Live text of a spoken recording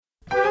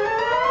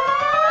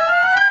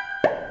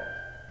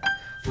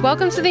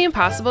Welcome to The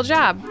Impossible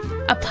Job,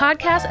 a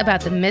podcast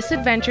about the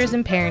misadventures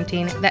in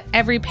parenting that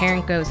every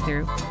parent goes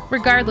through,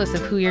 regardless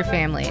of who your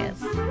family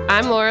is.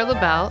 I'm Laura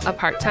LaBelle, a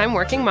part-time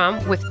working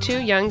mom with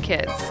 2 young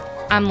kids.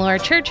 I'm Laura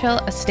Churchill,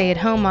 a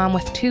stay-at-home mom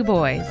with 2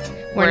 boys.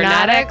 We're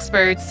not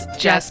experts,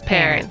 just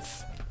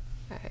parents.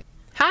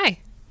 Hi.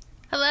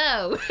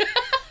 Hello.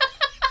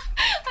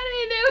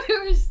 I didn't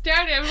know we were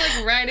starting. I'm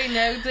like writing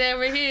notes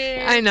over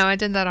here. I know, I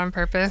did that on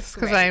purpose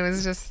because I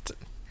was just...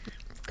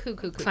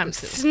 I'm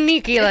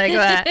sneaky like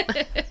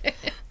that.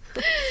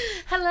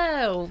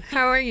 Hello.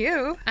 How are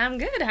you? I'm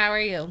good. How are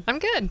you? I'm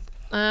good.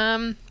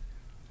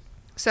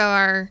 So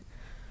our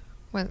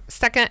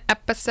second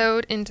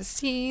episode into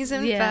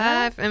season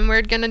 5, and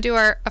we're gonna do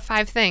our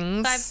 5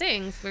 things. 5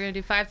 things. We're gonna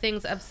do 5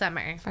 things of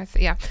summer.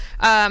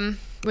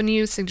 When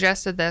you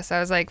suggested this, I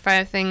was like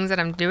 5 things that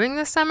I'm doing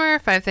this summer,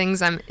 5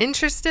 things I'm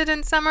interested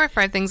in summer,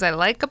 5 things I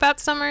like about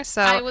summer.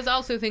 So I was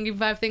also thinking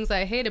 5 things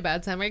I hate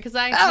about summer because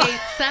I hate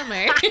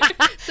summer.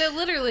 So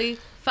literally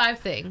 5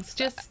 things.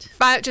 Just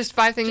 5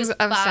 things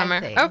of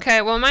summer. Things.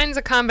 Okay, well mine's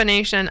a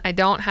combination. I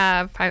don't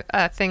have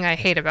a thing I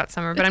hate about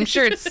summer, but I'm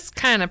sure it's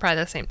kind of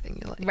probably the same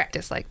thing you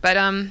dislike. But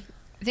I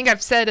think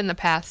I've said in the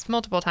past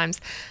multiple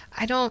times,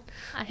 I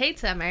hate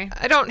summer.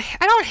 I don't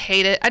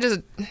hate it.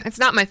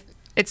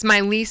 It's my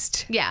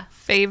least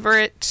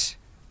favorite.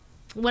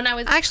 When I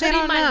was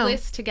putting my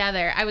list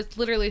together, I was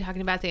literally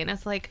talking about Dana.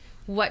 It's like,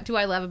 what do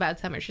I love about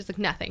summer? She's like,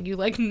 nothing. You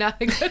like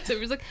nothing about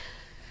summer. It's like,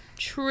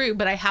 true,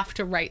 but I have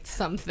to write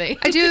something.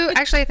 I do.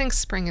 Actually, I think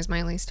spring is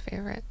my least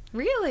favorite.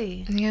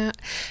 Really? Yeah.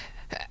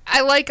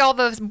 I like all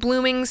the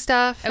blooming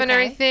stuff and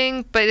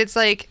everything, but it's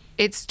like,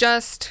 it's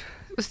just,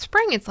 with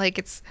spring, it's like,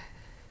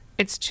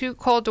 it's too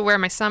cold to wear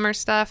my summer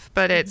stuff,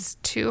 but it's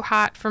too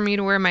hot for me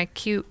to wear my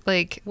cute,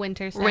 like,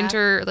 winter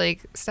stuff.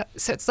 Stuff.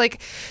 So it's like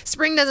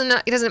spring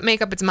doesn't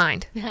make up its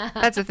mind.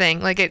 That's the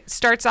thing. Like, it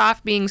starts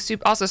off being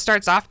super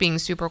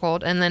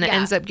cold, and then it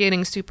ends up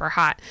getting super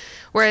hot.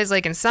 Whereas,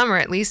 like, in summer,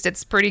 at least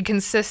it's pretty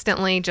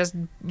consistently just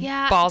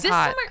balls hot. This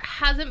summer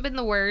hasn't been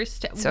the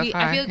worst. So far,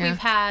 I feel like we've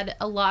had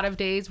a lot of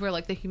days where,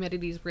 like, the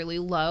humidity is really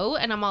low,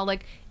 and I'm all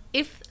like,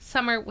 if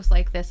summer was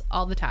like this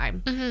all the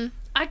time,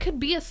 I could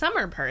be a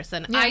summer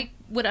person. Yeah. I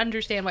would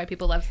understand why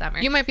people love summer.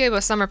 You might be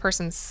a summer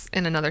person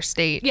in another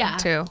state,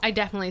 too. I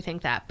definitely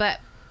think that. But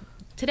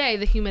today,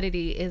 the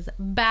humidity is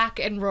back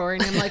and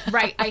roaring. I'm like,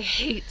 right, I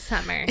hate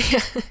summer.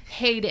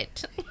 Hate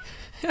it.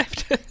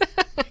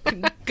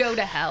 Go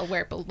to hell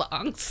where it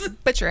belongs.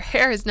 But your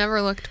hair has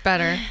never looked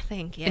better.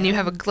 Thank you. And you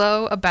have a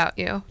glow about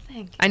you.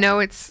 Thank you. I know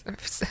it's...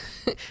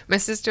 My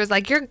sister's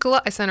like, you're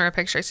I sent her a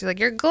picture. She's like,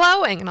 you're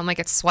glowing. And I'm like,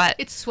 it's sweat.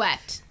 It's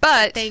sweat.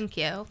 But... Thank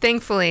you.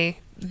 Thankfully,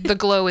 the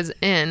glow is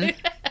in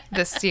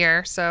this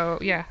year. So,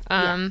 yeah.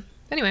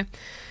 Anyway.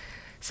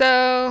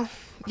 So,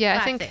 yeah,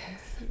 I think...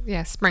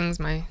 Yeah, spring's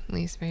my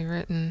least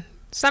favorite. And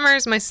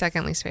summer's my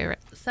second least favorite.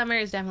 Summer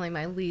is definitely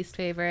my least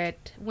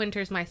favorite.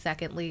 Winter's my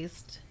second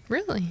least.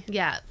 Really?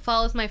 Yeah.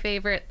 Fall is my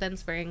favorite, then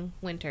spring,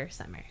 winter,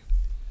 summer.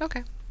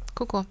 Okay.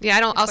 Cool. Yeah,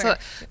 I don't... Also,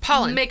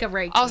 pollen. Make a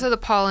ranking. Also, the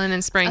pollen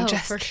in spring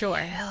just for sure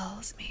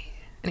kills me.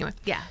 Anyway.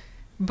 Yeah.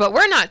 But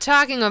we're not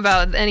talking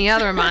about any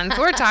other month.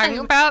 We're talking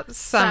about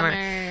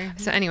summer.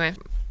 So anyway,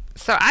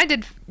 I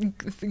did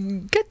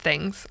good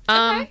things.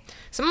 One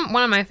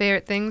of my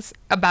favorite things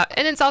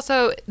and it's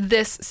also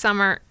this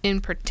summer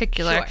in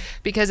particular,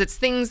 because it's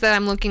things that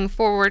I'm looking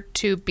forward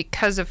to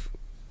because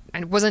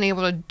I wasn't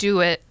able to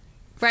do it.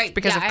 Right,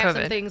 because of COVID. I have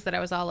some things that I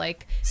was all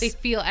like, they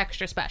feel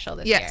extra special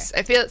this year. Yes,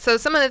 I feel so.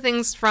 Some of the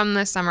things from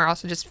this summer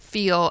also just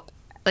feel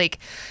like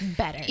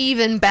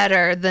even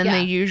better than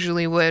they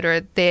usually would,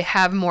 or they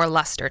have more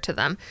luster to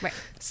them. Right.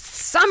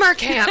 Summer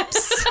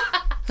camps.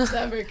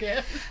 Summer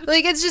camp.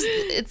 Like, this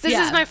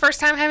is my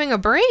first time having a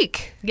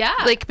break. Yeah.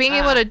 Like, being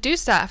able to do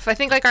stuff. I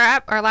think, like,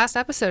 our last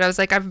episode, I was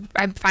like,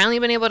 I've finally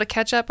been able to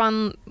catch up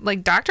on,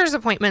 like, doctor's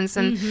appointments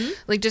and,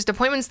 like, just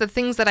appointments, the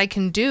things that I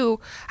can do.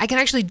 I can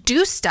actually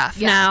do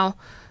stuff now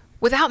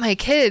without my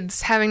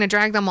kids having to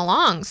drag them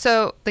along.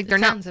 So, like,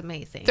 sounds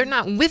amazing. They're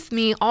not with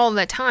me all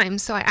the time,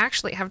 so I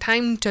actually have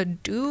time to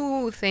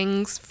do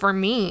things for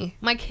me.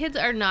 My kids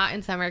are not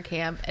in summer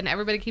camp, and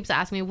everybody keeps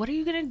asking me, what are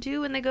you going to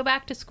do when they go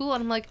back to school?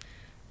 And I'm like,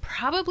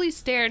 probably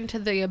stare into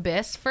the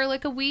abyss for,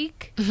 like, a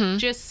week.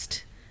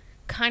 Just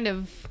kind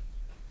of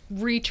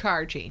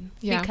recharging.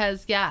 Yeah.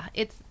 Because,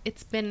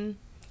 it's been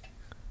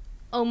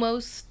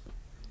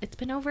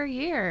over a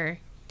year.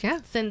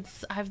 Yeah.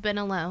 Since I've been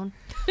alone.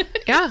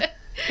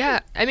 Yeah,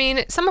 I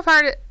mean, some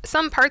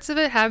parts of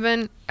it have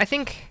been, I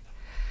think,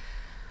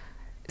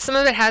 some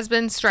of it has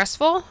been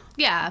stressful.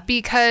 Yeah.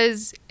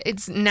 Because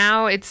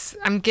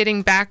I'm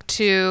getting back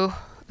to,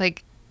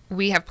 like,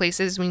 we have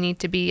places we need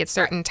to be at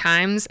certain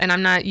times, and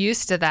I'm not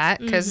used to that,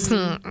 because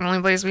the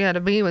only place we had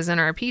to be was in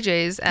our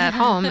PJs at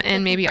home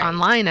and maybe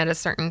online at a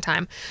certain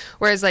time.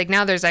 Whereas, like,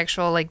 now there's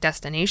actual, like,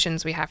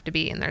 destinations we have to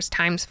be, and there's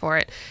times for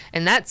it.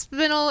 And that's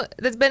been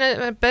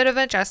a bit of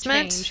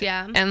adjustment. Change,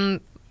 yeah.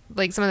 And,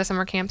 like, some of the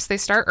summer camps, they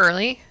start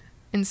early.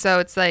 And so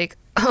it's like,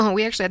 oh,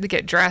 we actually had to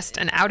get dressed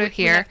and out of We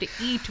here. have to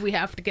eat. We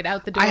have to get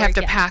out the door. I have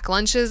to yeah. pack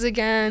lunches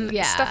again.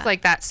 Yeah. Stuff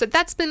like that. So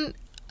that's been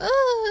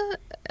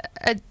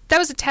that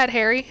was a tad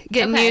hairy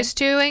getting Okay. used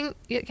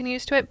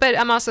to it. But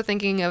I'm also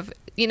thinking of,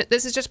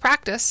 this is just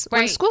practice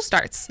when Right. school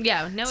starts.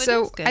 Yeah, no, it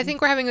So is good. I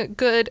think we're having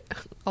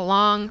a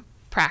long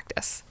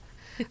practice.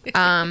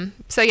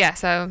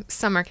 So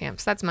summer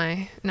camps. That's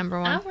my number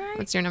one. All right.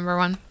 What's your number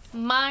one?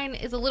 Mine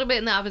is a little bit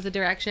in the opposite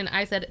direction.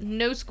 I said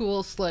no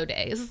school, slow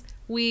days.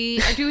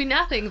 We are doing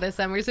nothing this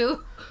summer.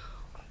 So,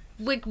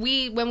 when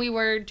we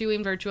were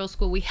doing virtual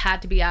school, we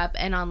had to be up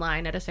and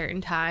online at a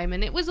certain time,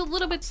 and it was a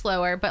little bit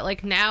slower. But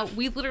like now,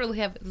 we literally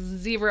have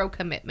 0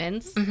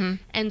 commitments,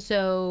 and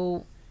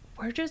so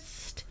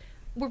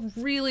we're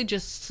really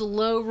just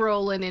slow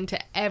rolling into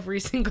every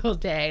single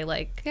day.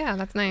 Like, Yeah,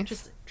 that's nice.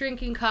 just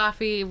drinking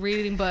coffee,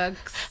 reading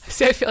books.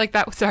 So I feel like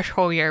that was our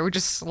whole year. We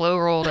just slow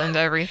rolled into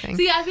everything.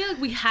 See, I feel like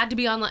we had to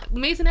be online.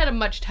 Mason had a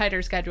much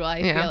tighter schedule, I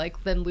Yeah. feel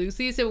like, than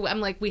Lucy. So I'm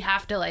like, we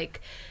have to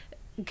like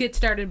get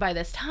started by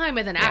this time,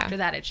 and then after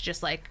that, it's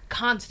just like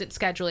constant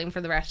scheduling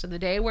for the rest of the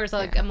day. Whereas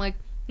like I'm like,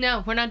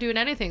 no, we're not doing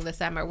anything this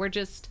summer. We're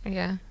just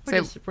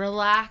just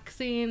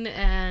relaxing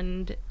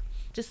and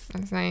just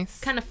That's nice.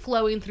 kind of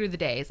flowing through the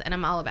days, and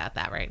I'm all about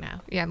that right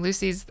now. Yeah,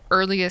 Lucy's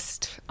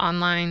earliest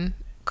online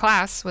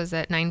class was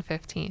at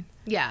 9:15.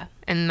 Yeah.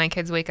 And my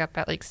kids wake up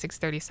at like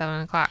 6:30,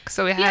 7 o'clock.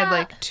 So we had Yeah.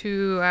 like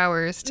 2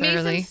 hours to Mason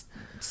really...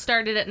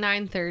 started at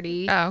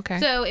 9:30. Oh, okay.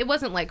 So it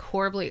wasn't like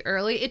horribly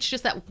early. It's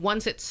just that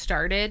once it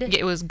started,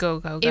 It was go,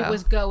 go, go. it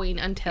was going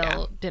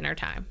until dinner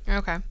time.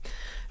 Okay.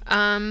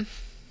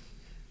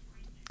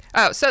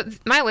 So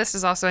my list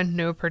is also in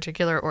no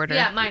particular order.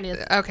 Yeah, mine is.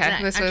 Okay.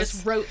 I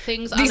just wrote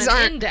things on these an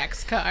aren't-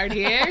 index card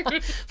here.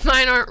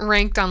 Mine aren't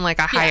ranked on like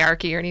a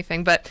hierarchy or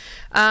anything, but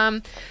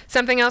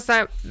something else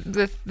that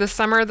the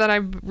summer that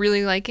I'm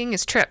really liking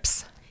is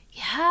trips.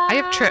 Yeah. I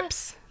have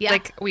trips. Yeah.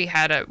 Like we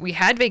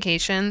had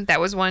vacation. That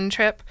was one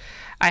trip.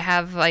 I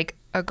have like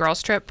a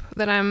girls trip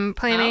that I'm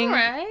planning. All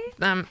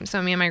right.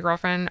 So me and my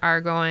girlfriend are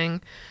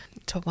going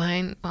to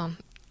wine.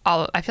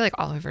 I feel like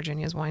all of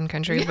Virginia is wine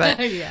country, but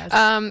Yes.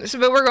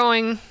 but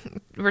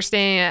we're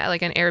staying at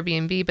like an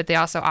Airbnb, but they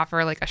also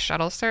offer like a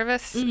shuttle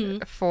service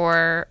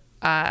for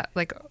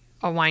like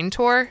a wine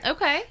tour.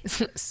 Okay.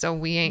 So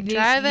we ain't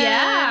driving.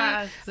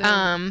 Yeah. So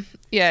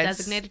it's-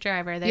 designated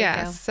driver. There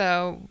you go.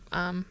 So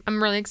I'm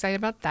really excited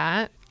about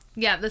that.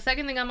 Yeah. The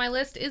second thing on my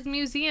list is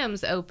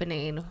museums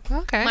opening.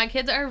 Okay. My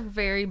kids are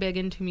very big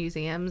into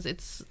museums.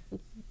 It's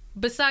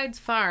besides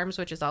farms,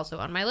 which is also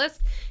on my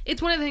list.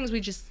 It's one of the things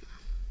we'll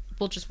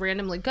just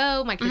randomly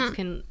go. My kids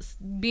can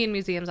be in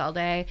museums all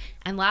day.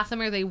 And last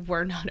summer they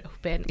were not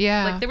open.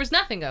 Yeah. Like there was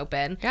nothing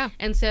open. Yeah.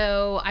 And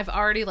so I've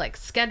already like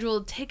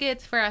scheduled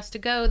tickets for us to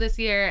go this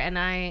year, and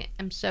I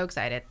am so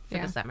excited for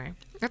the summer.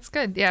 That's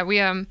good. Yeah, we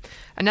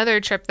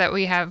another trip that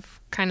we have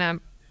kind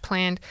of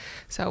planned.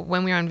 So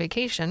when we were on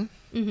vacation,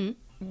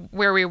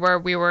 where we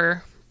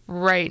were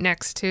right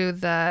next to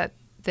the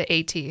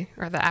AT,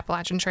 or the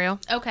Appalachian Trail.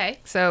 Okay.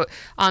 So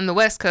on the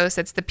West Coast,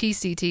 it's the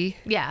PCT,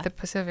 Yeah. the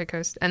Pacific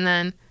Coast, and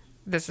then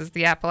this is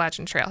the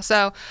Appalachian Trail.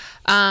 So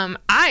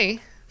I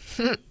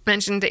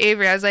mentioned to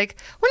Avery, I was like,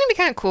 wouldn't it be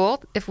kind of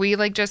cool if we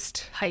like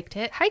just Hiked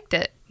it. hiked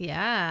it?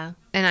 Yeah.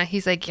 And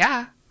he's like,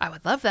 yeah, I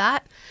would love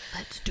that.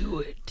 Let's do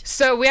it.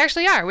 So we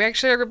actually are.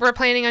 We're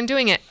planning on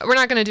doing it. We're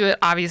not going to do it,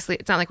 obviously.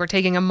 It's not like we're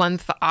taking a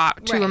month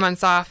off, 2 Right.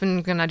 months off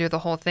and going to do the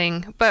whole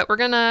thing. But we're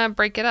going to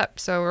break it up.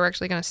 So we're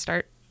actually going to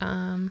start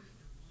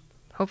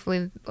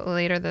hopefully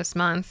later this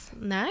month.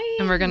 Nice.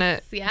 And we're going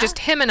to, just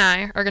him and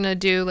I are going to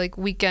do like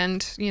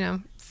weekend,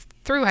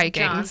 through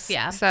hiking. Jaunts,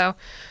 yeah. So,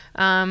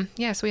 so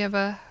we have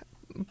a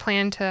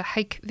plan to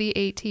hike the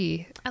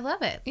AT. I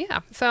love it. Yeah.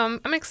 So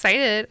I'm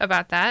excited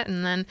about that.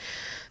 And then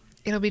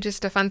it'll be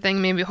just a fun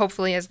thing. Maybe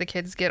hopefully as the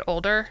kids get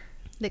older,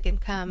 They can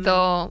come.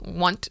 they'll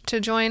want to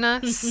join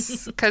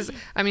us. Because,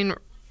 I mean,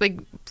 like,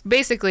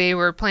 basically,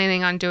 we're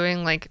planning on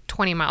doing, like,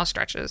 20-mile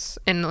stretches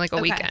in, like, a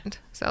weekend.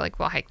 So, like,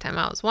 we'll hike 10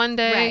 miles one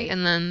day, Right.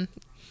 and then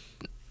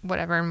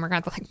whatever, and we're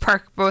going to have to, like,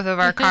 park both of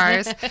our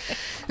cars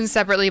in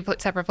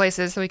separate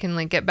places so we can,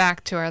 like, get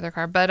back to our other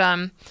car. But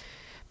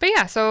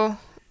yeah, so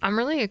I'm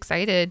really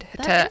excited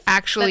to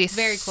actually that's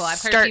very cool.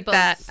 I've heard start people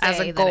that say as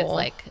a that goal it's,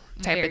 like,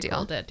 type very of deal.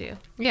 cool to do.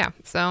 Yeah,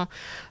 so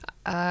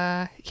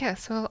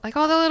so like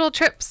all the little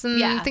trips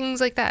and things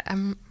like that.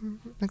 I'm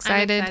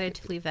excited. I'm excited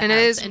to leave the And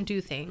house it is- and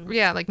do things.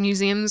 Yeah, like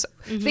museums,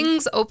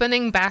 things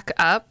opening back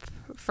up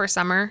for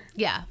summer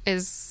Yeah.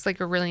 is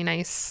like a really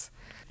nice,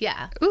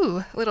 Yeah.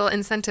 little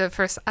incentive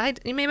for.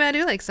 Maybe I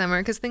do like summer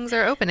because things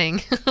are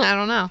opening. I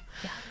don't know.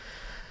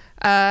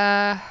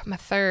 My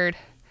third,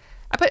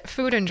 I put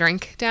food and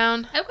drink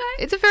down. Okay.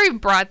 It's a very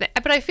broad thing,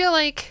 but I feel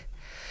like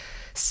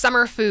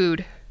summer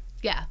food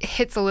Yeah.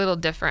 hits a little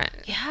different.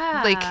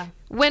 Yeah. Like,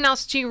 when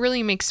else do you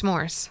really make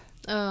s'mores?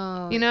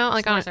 Oh, You know,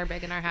 like s'mores are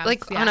big in our house.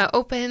 like on an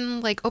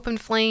open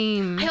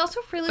flame. I also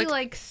really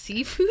like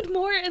seafood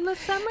more in the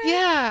summer.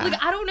 Yeah.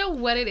 Like, I don't know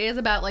what it is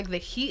about, like, the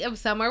heat of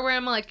summer where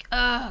I'm like,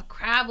 ugh,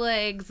 crab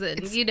legs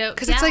and,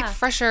 Because it's like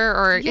fresher,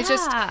 or it's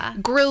just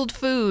grilled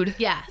food.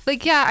 Yes.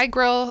 Like, yeah, I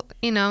grill,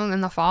 in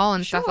the fall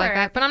and stuff like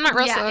that, but I'm not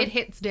real. Yeah, it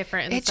hits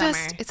different in the summer.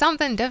 It's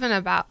something different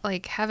about,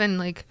 like, having,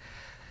 like,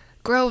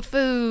 grilled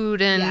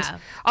food, and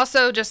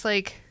also just,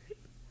 like,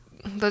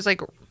 those,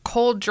 like,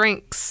 cold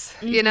drinks,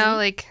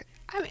 like,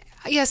 I mean,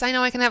 yes, I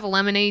know I can have a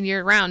lemonade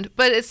year round,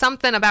 but it's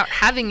something about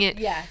having it,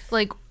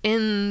 like,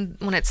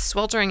 when it's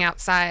sweltering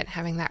outside,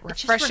 having that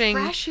refreshing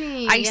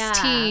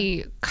iced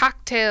tea,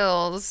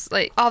 cocktails,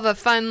 like, all the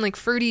fun, like,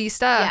 fruity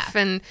stuff,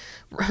 and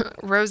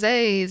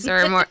rosés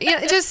or more.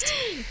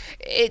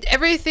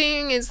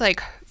 Everything is,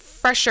 like,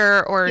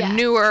 fresher or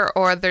newer,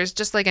 or there's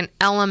just, like, an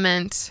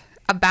element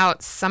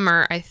about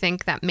summer, I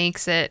think, that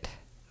makes it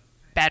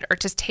better, or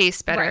just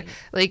taste better. Right.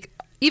 Like,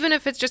 even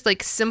if it's just,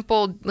 like,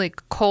 simple,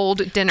 like,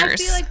 cold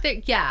dinners. I feel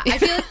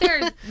like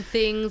there are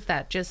things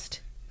that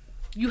just,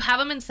 you have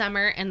them in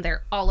summer and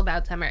they're all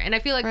about summer. And I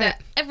feel like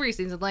that every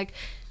season, like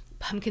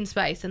pumpkin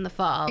spice in the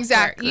fall.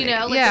 Exactly.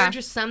 Or, there are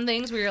just some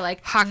things where you're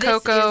like, hot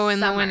cocoa in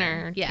the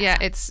winter. Yeah.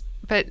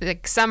 But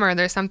like summer,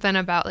 there's something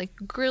about like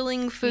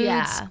grilling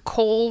foods,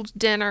 cold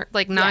dinner,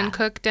 like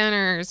non-cooked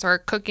dinners, or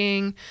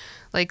cooking,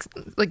 like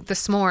the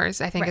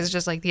s'mores, I think is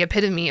just like the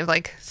epitome of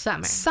like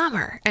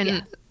summer.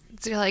 And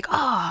so you're like,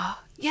 oh,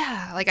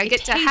 yeah, like I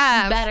get to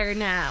have better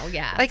now.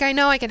 Yeah. Like I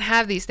know I can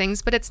have these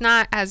things, but it's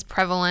not as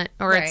prevalent,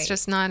 or it's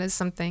just not as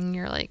something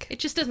you're like. It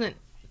just doesn't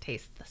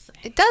taste the same.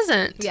 It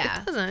doesn't.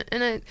 Yeah. It doesn't.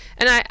 And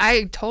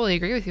I totally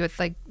agree with you with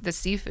like the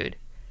seafood.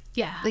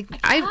 Yeah. Like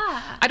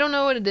I don't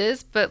know what it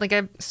is, but like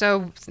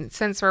so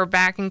since we're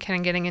back and kind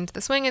of getting into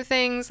the swing of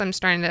things, I'm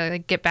starting to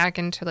like get back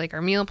into like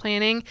our meal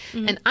planning,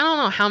 and I don't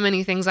know how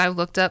many things I've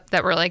looked up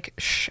that were like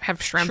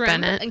have shrimp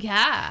in it.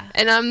 Yeah.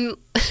 And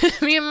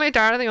me and my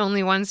daughter are the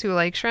only ones who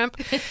like shrimp,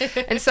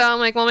 and so I'm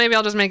like, well, maybe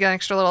I'll just make an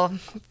extra little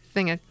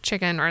thing of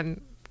chicken or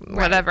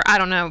whatever. I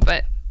don't know,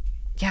 but.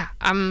 Yeah,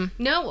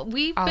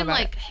 we've been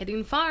like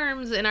hitting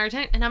farms in our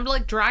tent, and I'm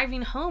like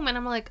driving home, and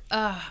I'm like,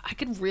 I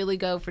could really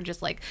go for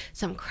just like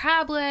some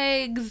crab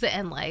legs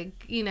and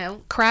like,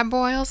 crab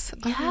boils.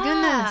 Oh my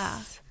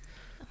goodness.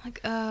 I'm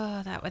like,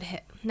 oh, that would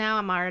hit. Now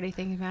I'm already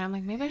thinking about it. I'm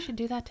like, maybe I should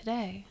do that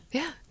today.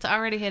 Yeah. It's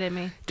already hitting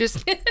me.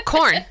 Just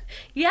corn.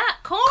 Yeah,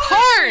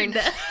 corn.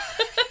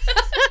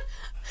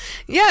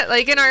 Yeah,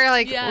 like in our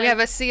we have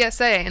a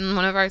CSA in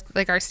one of our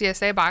our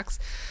CSA box.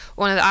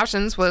 One of the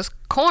options was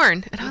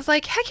corn, and I was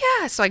like, heck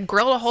yeah! So I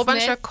grilled a whole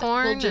bunch of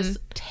corn. Will just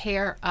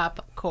tear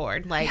up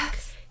corn. Like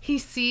he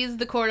sees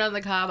the corn on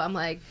the cob. I'm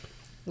like,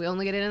 we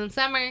only get it in the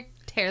summer.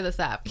 Tear this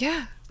up.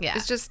 Yeah.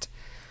 It's just.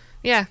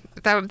 Yeah,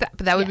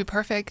 that would be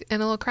perfect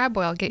in a little crab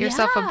boil. Get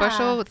yourself a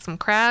bushel with some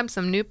crabs,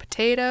 some new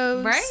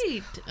potatoes.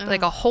 Right.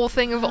 Like a whole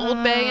thing of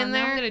Old Bay in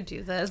there. Now I'm going to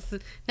do this.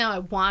 Now I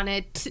want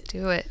it.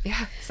 Do it.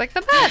 Yeah, it's like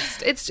the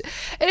best.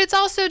 It's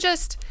also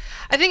just,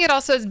 I think it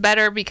also is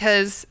better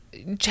because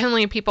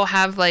generally people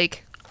have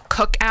like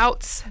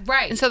cookouts.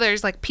 Right. And so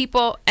there's like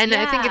people, and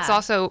I think it's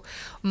also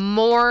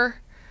more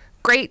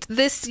great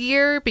this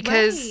year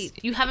because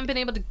you haven't been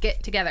able to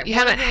get together. You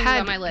haven't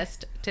had on my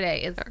list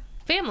today is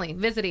family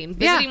visiting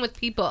with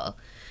people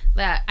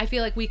that I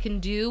feel like we can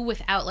do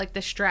without like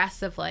the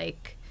stress of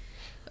like,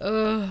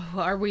 oh,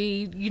 are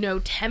we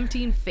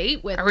tempting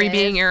fate with? Are we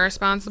being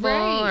irresponsible?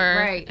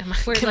 Right. Am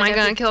I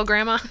gonna kill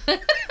grandma?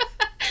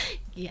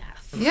 Yes.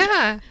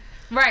 Yeah.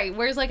 Right.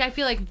 Whereas like I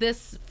feel like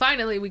this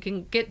finally we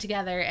can get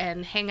together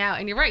and hang out,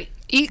 and you're right.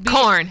 Eat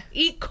corn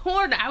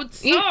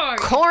outside. Eat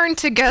corn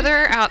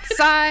together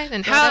outside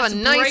and have a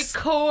nice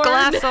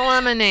glass of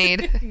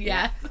lemonade.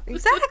 Yeah.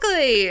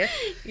 Exactly.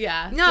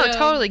 Yeah. No,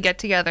 totally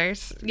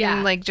get-togethers. Yeah.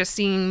 And like just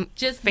seeing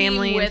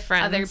family with and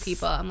friends. Other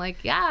people. I'm like,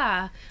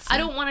 I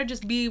don't want to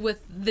just be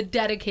with the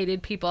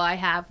dedicated people I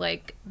have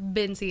like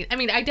been seeing. I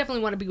mean, I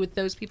definitely want to be with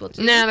those people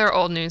too. Nah, they're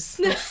old news.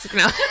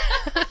 No.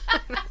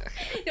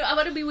 I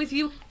want to be with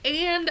you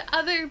and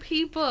other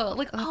people,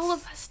 like all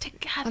of us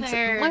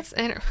together.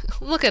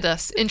 Look at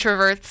us,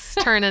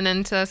 introverts turning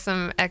into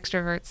some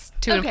extroverts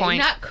to a point.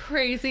 Not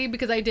crazy,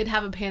 because I did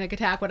have a panic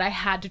attack when I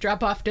had to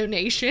drop off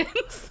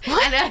donations,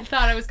 and I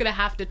thought I was gonna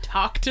have to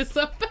talk to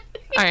somebody.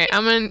 All right,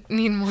 I'm gonna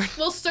need more.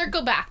 We'll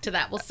circle back to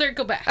that.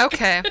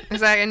 Okay,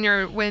 is that in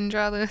your win,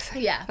 draw list?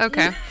 Yeah.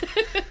 Okay.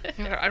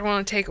 I don't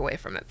want to take away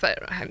from it, but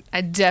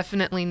I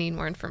definitely need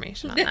more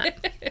information on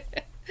that.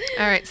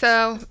 All right,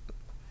 so.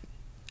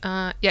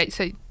 So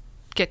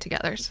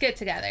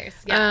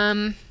get-togethers.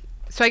 Yeah.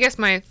 So I guess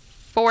my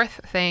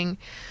fourth thing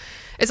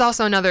is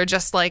also another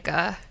just like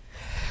a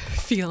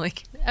feeling.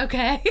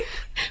 Okay.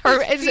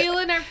 Or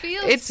feeling our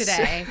feels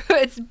today.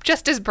 It's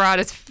just as broad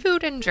as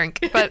food and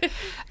drink, but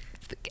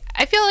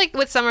I feel like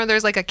with summer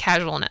there's like a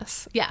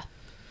casualness. Yeah.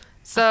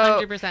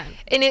 So 100%.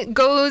 And it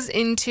goes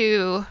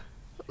into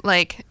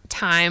like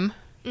time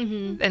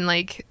and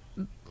like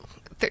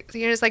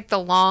it's like the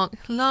long,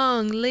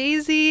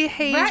 lazy,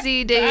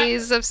 hazy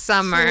days of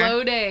summer.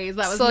 Slow days.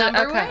 That was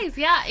number ways.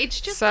 Yeah,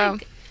 it's just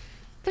like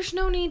there's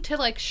no need to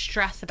like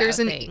stress about There's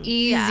an things.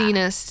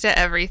 easiness to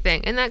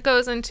everything. And that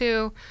goes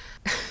into,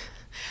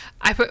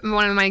 I put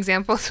one of my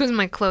examples was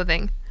my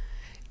clothing.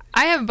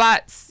 I have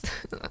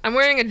I'm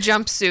wearing a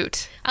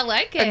jumpsuit. I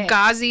like it. A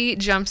gauzy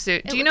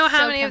jumpsuit. Do you know looks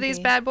how so many of these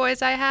comfy. bad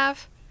boys I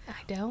have? I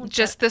don't.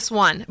 Just this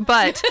one.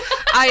 But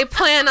I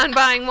plan on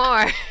buying more.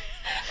 I'm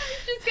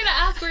just gonna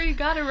ask where you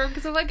got it from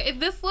because I'm like,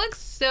 this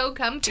looks so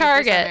comfy.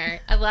 Target. For summer.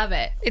 I love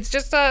it. It's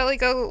just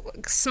like a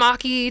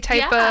smocky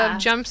type Yeah.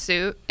 of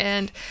jumpsuit,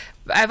 and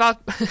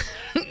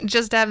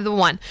just have the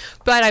one.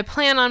 But I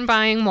plan on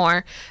buying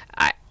more.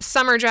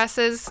 Summer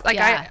dresses, like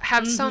Yeah. I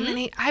have so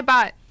many. I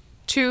bought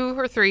 2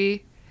 or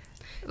 3,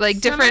 like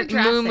Summer different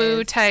dresses.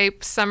 muumuu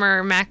type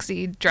summer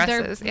maxi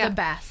dresses. They're yeah. the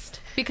best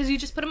because you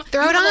just put them.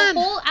 Throw it you have on. a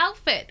whole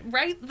outfit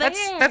right there.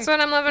 That's what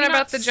I'm loving You're about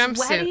not the jumpsuit.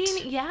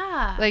 sweating.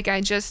 Yeah. Like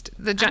I just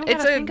don't it's gotta a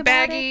think about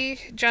baggy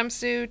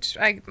jumpsuit.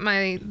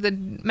 The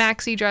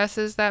maxi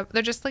dresses that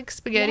they're just like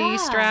spaghetti Yeah.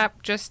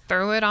 strap. Just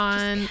throw it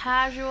on. Just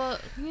casual.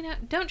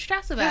 Don't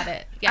stress about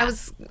it. Yeah.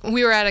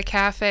 We were at a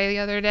cafe the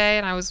other day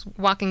and I was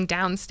walking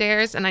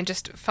downstairs and I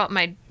just felt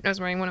I was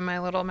wearing one of my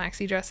little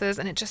maxi dresses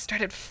and it just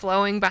started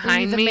flowing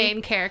behind the me.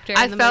 main character.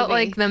 I in the felt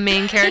movie. like the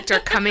main character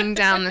coming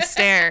down the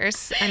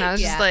stairs and I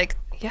was just Yeah. like,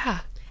 yeah,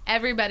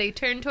 Everybody,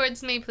 turn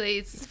towards me,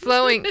 please.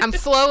 flowing. I'm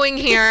flowing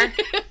here.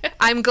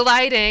 I'm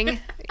gliding.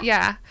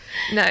 Yeah.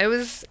 No, it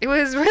was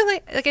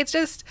really like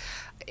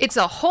it's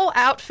a whole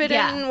outfit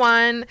Yeah. in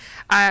one.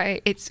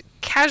 It's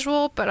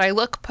casual, but I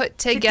look put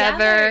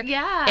together.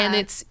 Yeah. And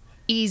it's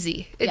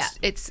easy.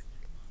 It's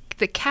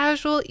the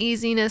casual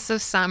easiness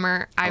of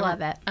summer. I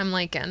love it. I'm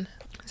liking.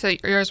 So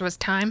yours was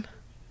time?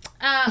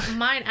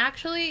 Mine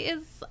actually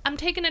is. I'm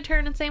taking a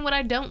turn and saying what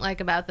I don't like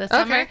about this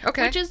summer,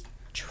 okay. which is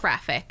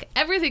traffic.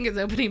 Everything is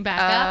opening back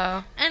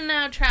up, and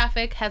now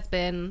traffic has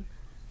been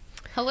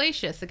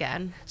hellacious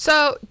again.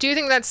 So do you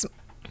think that's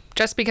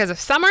just because of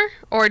summer,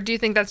 or do you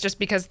think that's just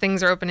because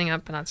things are opening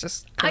up and that's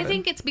just COVID? I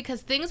think it's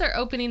because things are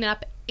opening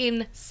up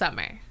in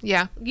summer.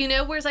 Yeah.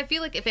 Whereas I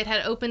feel like if it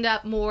had opened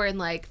up more in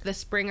like the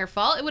spring or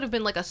fall, it would have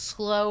been like a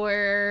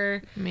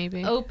slower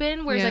Maybe.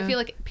 open. Whereas I Yeah. feel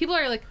like people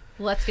are like,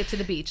 let's get to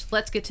the beach,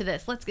 let's get to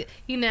this,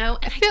 and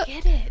I feel-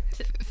 get it.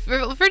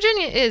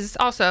 Virginia is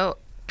also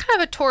kind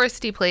of a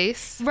touristy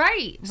place.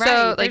 Right.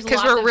 So, like, There's because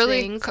lots we're of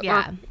really, things.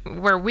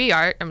 where we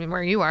are, I mean,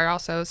 where you are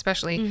also,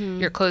 especially,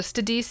 you're close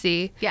to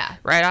DC. Yeah.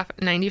 Right off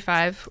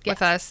 95 with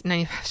Yeah. us.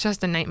 95 is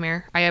just a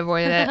nightmare. I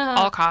avoided it at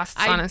all costs,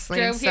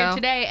 honestly. I drove here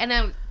today and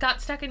I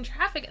got stuck in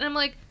traffic, and I'm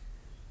like,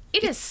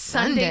 it is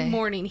Sunday Sunday.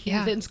 morning, Yeah.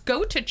 heathens.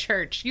 Go to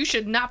church. You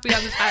should not be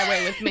on this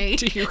highway with me.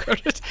 Do you go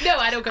to No,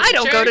 I don't go to church. I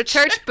don't go to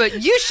church,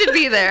 but you should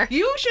be there.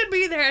 You should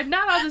be there,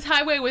 not on this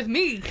highway with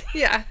me.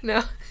 Yeah,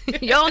 no.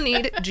 Y'all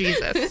need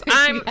Jesus.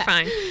 I'm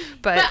fine.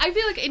 But I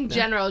feel like in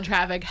general,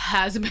 traffic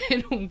has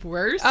been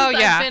worse. Oh,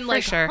 since yeah, I've been for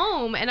like sure.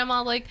 home, and I'm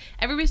all like,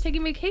 everybody's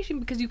taking vacation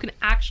because you can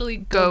actually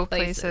go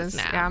places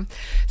now. Yeah.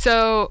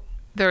 So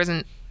there was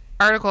an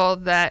article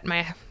that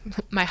my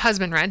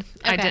husband read.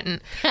 I Okay.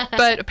 didn't.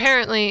 But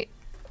apparently,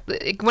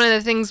 like, one of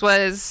the things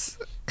was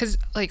because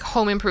like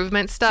home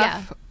improvement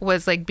stuff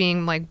was like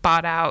being like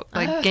bought out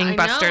like Ugh, I know, it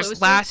gangbusters was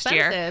so last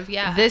year. expensive,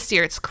 yeah. This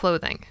year it's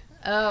clothing.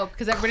 Oh,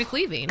 because everybody's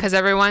leaving. Because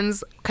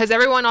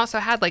everyone also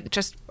had like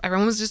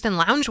everyone was just in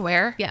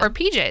loungewear Yeah. or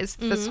PJs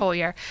this whole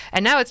year,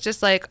 and now it's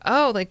just like,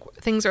 oh, like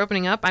things are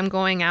opening up. I'm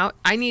going out.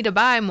 I need to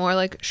buy more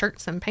like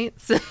shirts and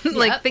pants, and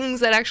like Yep. things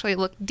that actually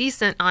look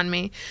decent on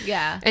me.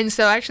 Yeah. And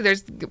so actually,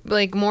 there's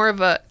like more of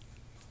a,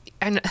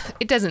 and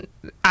it doesn't.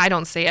 I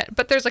don't see it,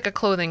 but there's like a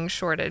clothing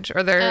shortage,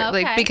 or they're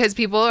like Okay. because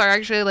people are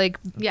actually like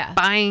Yeah.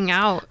 buying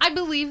out. I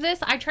believe this.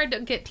 I tried to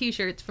get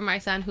t-shirts for my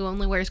son who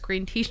only wears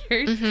green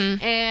t-shirts,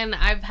 Mm-hmm. and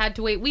I've had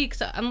to wait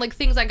weeks. I'm like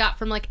things I got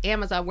from like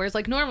Amazon, whereas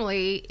like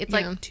normally it's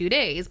Yeah. like 2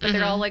 days, but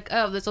they're all like,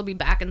 oh, this will be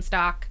back in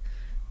stock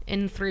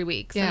in 3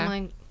 weeks. Yeah. I'm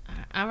like,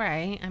 all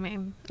right. I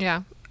mean,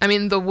 Yeah. I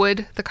mean,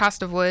 the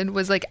cost of wood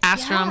was like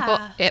astronomical.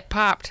 Yeah. It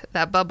popped,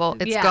 that bubble.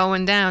 It's Yeah.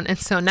 going down. And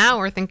so now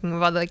we're thinking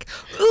about like,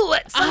 ooh,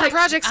 what summer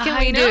projects can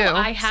we do?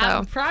 I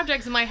have So,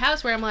 projects in my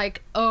house where I'm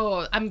like,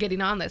 oh, I'm getting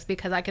on this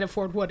because I can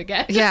afford wood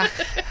again. yeah.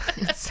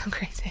 It's so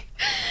crazy.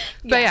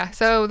 But yeah,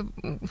 so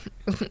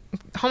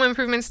home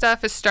improvement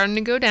stuff is starting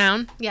to go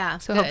down. Yeah.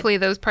 So good. hopefully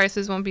those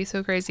prices won't be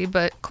so crazy.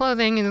 But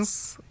clothing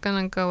is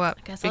going to go up.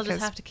 I guess I'll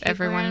just have to keep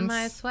wearing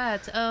my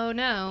sweats. Oh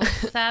no,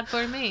 sad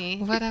for me.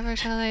 Whatever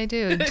shall I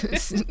do?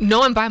 No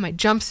one buy my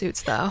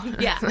jumpsuits though.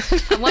 Yeah,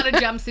 I want a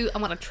jumpsuit. I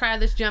want to try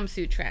this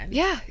jumpsuit trend.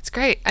 Yeah, it's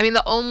great. I mean,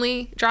 the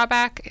only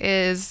drawback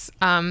is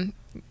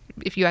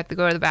if you have to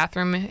go to the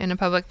bathroom in a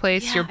public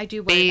place, Yeah, you're I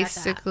do worry about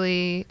that.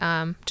 basically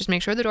just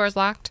make sure the door's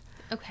locked.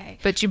 Okay.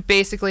 But you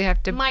basically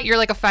have to. You're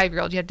like a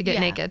 5-year-old. You have to get Yeah.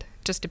 naked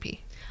just to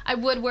pee. I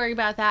would worry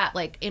about that,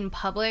 like, in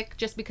public,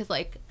 just because,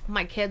 like,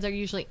 my kids are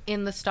usually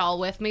in the stall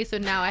with me, so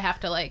now I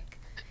have to, like,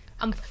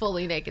 I'm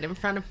fully naked in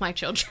front of my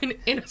children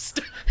in a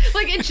stall.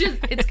 Like,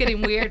 it's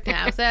getting weird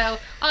now, so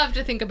I'll have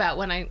to think about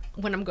when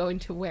I'm going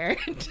to wear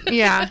it.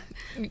 Yeah,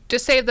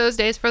 just save those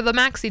days for the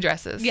maxi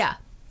dresses. Yeah.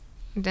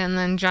 And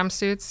then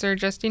jumpsuits are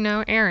just,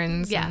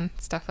 errands Yeah. and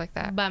stuff like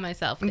that. By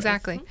myself.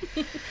 Exactly.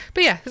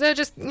 But yeah, so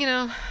just,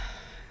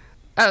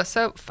 oh,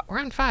 so we're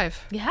on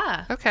 5.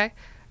 Yeah. Okay.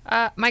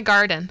 My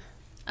garden.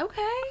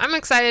 Okay. I'm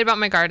excited about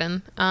my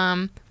garden.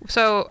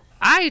 So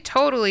I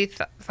totally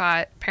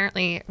thought,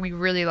 apparently we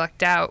really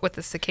lucked out with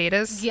the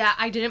cicadas. Yeah,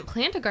 I didn't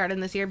plant a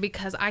garden this year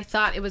because I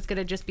thought it was going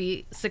to just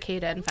be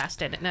cicada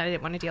infested and I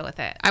didn't want to deal with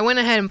it. I went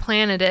ahead and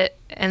planted it,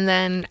 and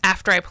then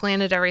after I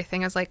planted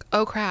everything, I was like,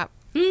 oh crap.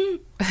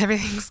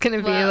 Everything's going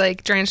to be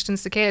like drenched in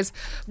cicadas.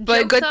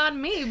 But Joke's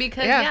on me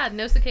because,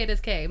 no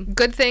cicadas came.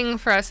 Good thing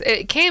for us.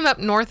 It came up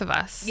north of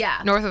us.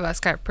 Yeah. North of us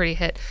got pretty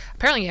hit.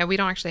 Apparently, we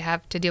don't actually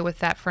have to deal with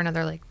that for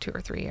another like 2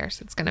 or 3 years.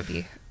 It's going to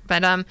be.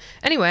 But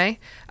anyway,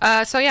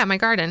 so yeah, my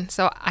garden.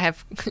 So I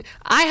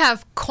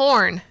have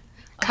corn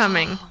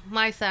coming. Oh,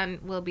 my son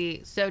will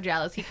be so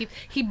jealous.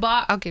 He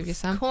bought I'll give you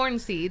some corn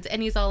seeds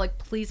and he's all like,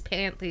 please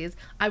plant these.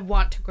 I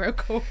want to grow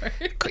corn.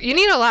 You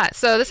need a lot.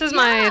 So this is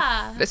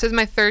Yeah.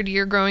 my 3rd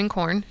year growing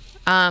corn.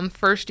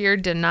 First year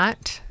did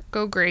not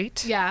go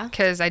great. Yeah.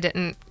 Because I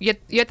didn't. You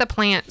have to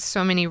plant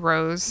so many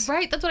rows.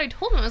 Right, that's what I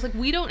told him. I was like,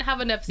 we don't have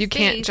enough You space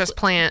can't just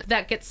plant.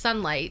 that gets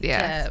sunlight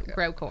to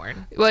grow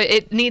corn. Well,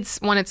 it needs,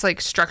 one, it's like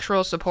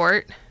structural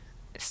support,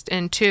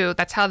 and 2,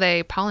 that's how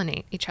they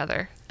pollinate each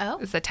other. Oh.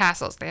 It's the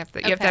tassels. You have to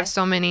Okay. have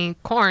so many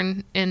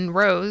corn in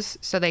rows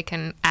so they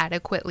can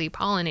adequately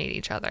pollinate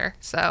each other.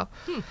 So,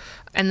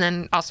 and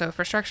then also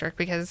for structure,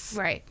 because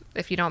Right.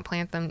 if you don't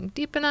plant them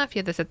deep enough, you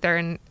have to sit there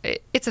and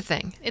it's a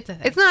thing. It's a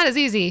thing. It's not as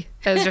easy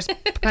as just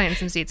planting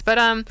some seeds. But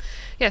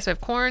yeah, so I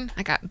have corn.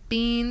 I got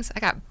beans. I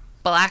got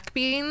black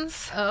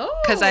beans. Oh.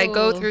 Because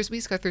we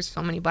used to go through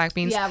so many black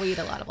beans. Yeah, we eat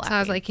a lot of black So I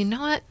was beans. like, you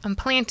know what? I'm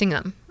planting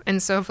them.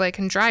 And so if I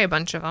can dry a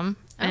bunch of them,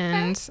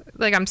 and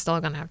like I'm still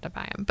going to have to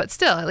buy them. But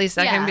still, at least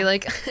I can be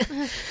like,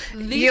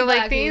 These you like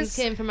black beans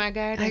these? came from our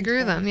garden. I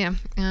grew them, yeah.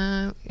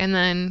 And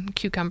then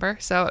cucumber.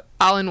 So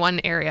all in one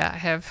area, I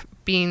have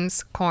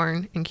beans,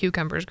 corn, and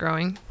cucumbers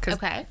growing. Because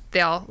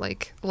they all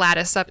like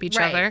lattice up each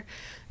other.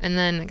 And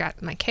then I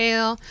got my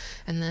kale.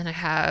 And then I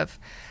have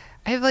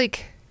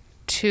like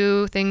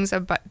 2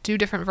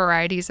 different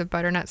varieties of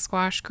butternut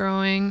squash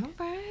growing.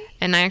 Okay.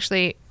 And I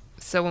actually,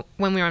 so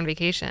when we were on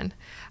vacation,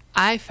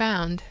 I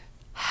found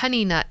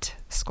honey nut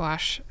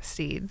squash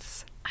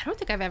seeds. I don't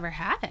think I've ever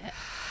had it.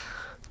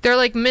 They're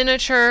like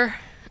miniature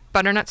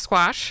butternut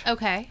squash,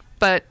 Okay.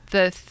 but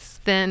the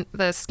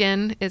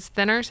skin is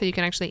thinner, so you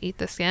can actually eat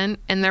the skin,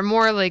 and they're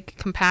more like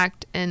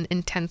compact and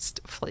intense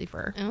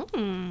flavor.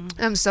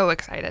 I'm so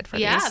excited for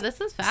these. Yeah, this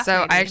is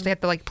fascinating. So I actually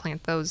have to like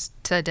plant those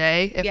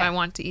today if Yeah. I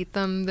want to eat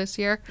them this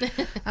year.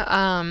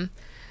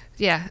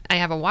 Yeah, I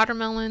have a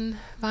watermelon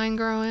vine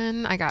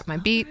growing. I got my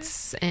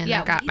beets, and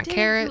I got my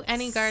carrots. Do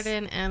any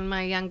garden, and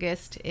my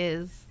youngest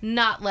is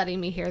not letting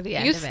me hear the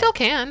end You of it. still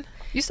can.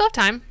 You still have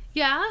time.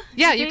 Yeah.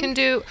 Yeah, you can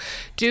do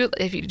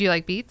if you do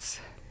like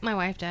beets. My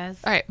wife does.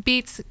 All right,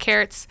 beets,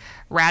 carrots,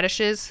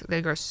 radishes.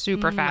 They grow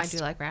super fast. I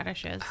do like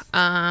radishes.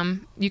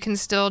 You can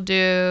still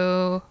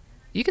do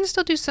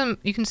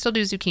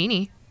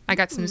zucchini. I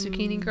got some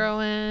zucchini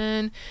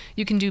growing.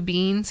 You can do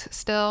beans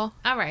still.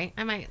 All right,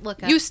 I might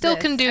look up. You still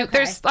this. can do. Okay.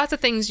 There's lots of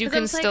things you 'Cause I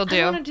can was still like, I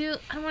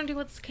don't want to do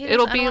what's cicadas.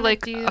 It'll I be don't wanna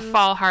like do... a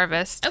fall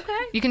harvest. Okay.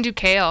 You can do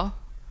kale.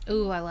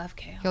 Ooh, I love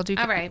kale. You'll do.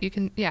 All right. You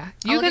can. Yeah.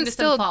 I'll You look can into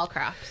still some fall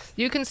crops.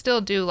 You can still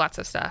do lots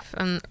of stuff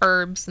and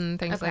herbs and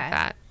things like Okay.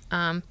 that.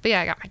 But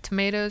yeah, I got my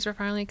tomatoes are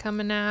finally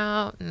coming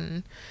out,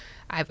 and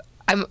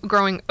I'm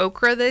growing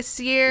okra this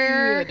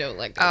year. I don't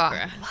like Oh, okra.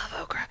 I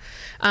love okra.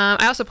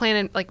 I also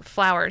planted like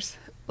flowers.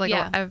 Like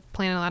Yeah. I've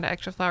planted a lot of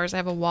extra flowers. I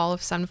have a wall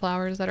of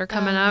sunflowers that are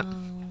coming up.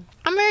 Oh.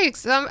 I'm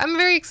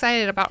very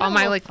excited about Got all a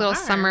my little like little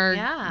farm, summer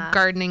yeah.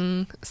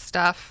 gardening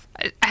stuff.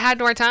 I had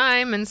more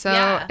time, and so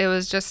Yeah. it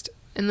was just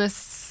in the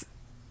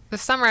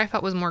summer I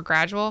felt was more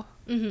gradual.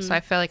 Mm-hmm. So I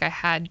felt like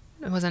I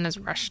wasn't as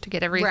rushed to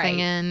get everything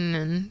Right. in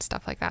and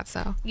stuff like that.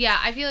 So Yeah,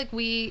 I feel like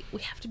we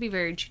have to be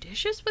very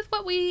judicious with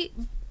what we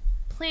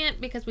plant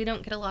because we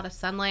don't get a lot of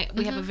sunlight.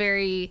 We have a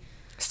very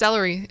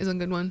celery is a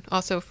good one.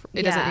 Also,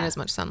 it doesn't Yeah. need as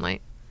much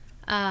sunlight.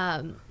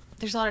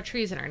 there's a lot of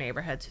trees in our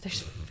neighborhood, so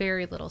there's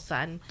very little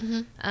sun.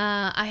 Mm-hmm.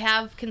 I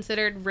have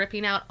considered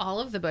ripping out all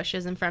of the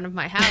bushes in front of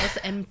my house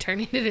and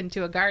turning it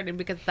into a garden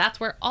because that's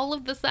where all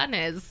of the sun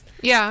is.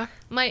 Yeah.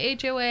 My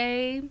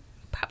HOA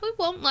probably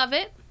won't love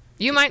it.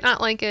 You might not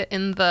like it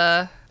in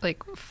the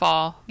like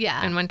fall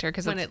and winter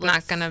because when it's it looks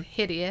not gonna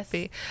hideous.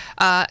 be.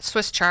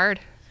 Swiss chard.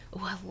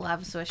 Oh, I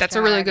love Swiss That's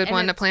chard. a really good and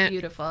one to it's plant.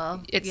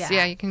 Beautiful. It's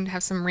yeah, you can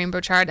have some rainbow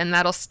chard and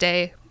that'll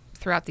stay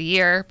throughout the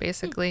year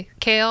basically.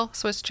 Kale,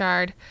 Swiss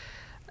chard,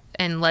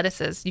 and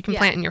lettuces. You can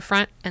plant in your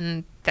front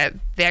and that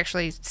they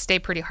actually stay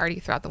pretty hardy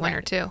throughout the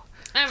winter too.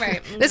 All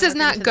right. This is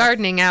not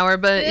gardening hour,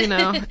 but you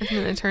know, it's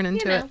gonna turn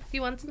into it. If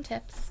you want some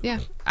tips. Yeah.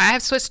 I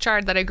have Swiss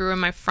chard that I grew in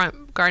my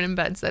front garden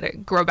beds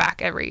that grow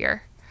back every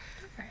year.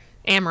 Okay.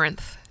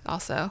 Amaranth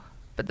also.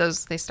 But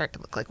those they start to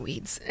look like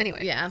weeds.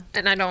 Anyway. Yeah.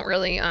 And I don't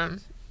really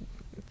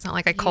it's not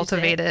like I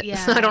cultivate it.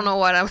 Yeah. I don't know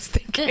what I was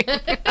thinking.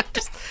 I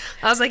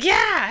was like,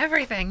 yeah,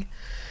 everything.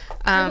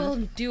 I will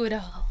do it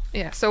all.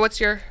 Yeah. So what's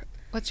your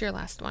What's your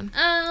last one?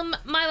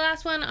 My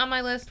last one on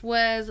my list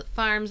was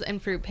farms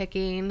and fruit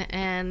picking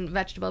and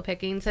vegetable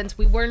picking, since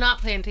we were not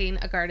planting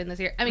a garden this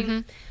year. I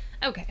mean,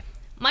 okay.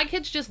 My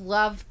kids just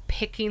love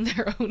picking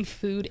their own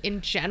food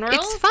in general.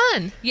 It's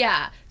fun.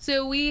 Yeah.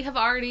 So we have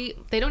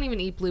they don't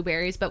even eat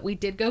blueberries, but we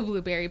did go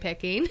blueberry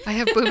picking. I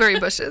have blueberry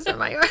bushes in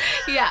my yard.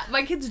 Yeah.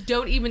 My kids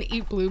don't even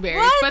eat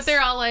blueberries, What? but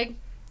they're all like,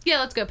 yeah,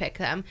 let's go pick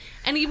them.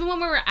 And even when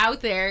we were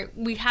out there,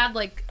 we had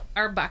like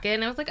our bucket,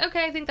 and I was like,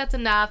 okay, I think that's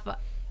enough.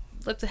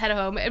 Let's head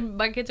home. And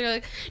my kids are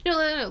like,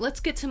 no,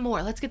 let's get some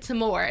more. Let's get some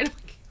more. And I'm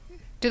like,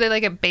 Do they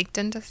like it baked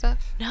into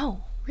stuff?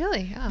 no.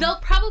 Really? Oh. They'll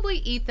probably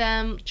eat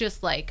them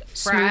just like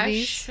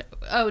fresh. Smoothies?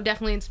 Oh,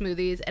 definitely in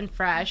smoothies and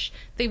fresh.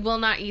 They will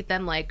not eat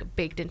them like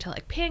baked into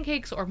like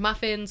pancakes or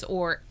muffins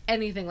or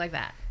anything like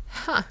that.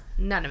 Huh.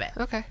 None of it.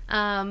 Okay.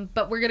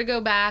 But we're gonna go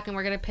back and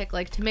we're gonna pick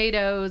like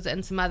tomatoes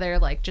and some other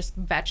like just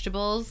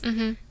vegetables.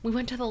 Mm-hmm. We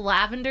went to the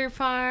lavender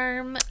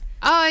farm.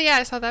 Oh, yeah,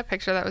 I saw that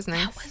picture. That was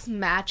nice. That was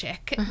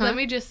magic. Uh-huh. Let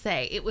me just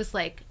say, it was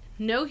like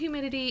no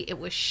humidity. It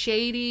was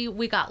shady.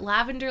 We got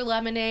lavender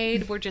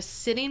lemonade. We're just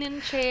sitting in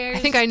chairs. I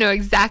think I know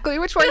exactly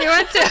which one you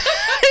went to.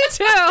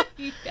 too.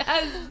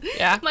 Yes.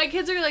 Yeah. My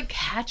kids are like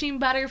catching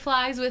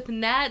butterflies with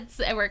nets,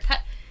 and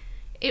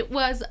it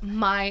was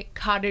my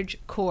cottage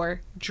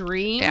core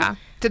dream. Yeah.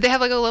 Did they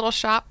have like a little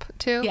shop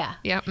too? Yeah.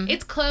 Yeah. Mhm.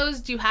 It's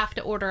closed. You have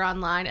to order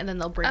online, and then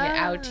they'll bring it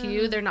out to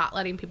you. Oh. They're not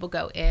letting people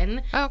go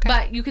in. Okay.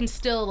 But you can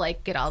still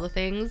like get all the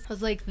things. I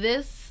was like,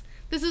 this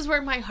is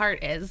where my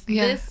heart is.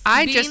 Yeah.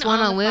 I just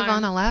want to live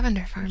on a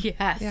lavender farm.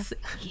 Yes. Yeah.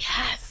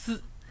 Yes.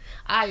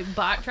 I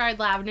tried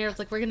lavender. I was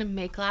like, we're going to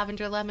make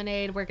lavender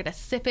lemonade. We're going to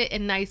sip it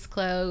in nice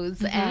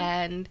clothes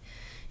and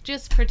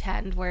just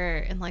pretend we're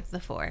in like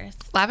the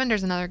forest.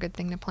 Lavender's another good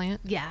thing to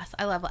plant. Yes.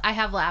 I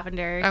have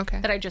lavender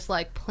Okay. that I just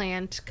like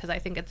plant because I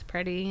think it's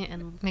pretty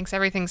and Makes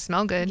everything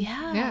smell good.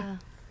 yeah. Yeah.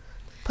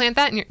 Plant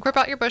that and rip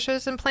out your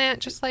bushes and plant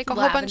just like a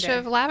whole bunch Lavender.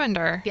 of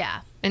lavender.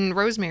 Yeah. And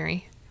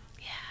rosemary.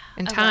 Yeah.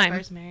 And I love thyme.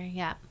 rosemary.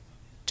 Yeah.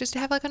 Just to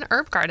have like an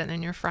herb garden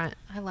in your front.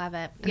 I love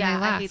it. And Yeah.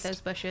 they I hate last.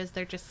 those bushes.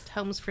 They're just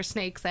homes for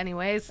snakes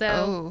anyway. So,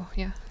 Oh,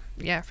 yeah.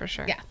 Yeah, for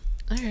sure. Yeah.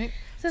 All right.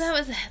 so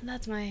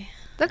that's my.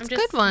 That's I'm a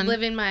just good one.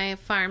 living my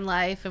farm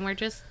life, and we're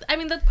just. I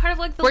mean, that's part of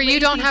like the Where you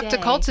don't lazy have to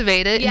day.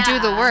 cultivate it and do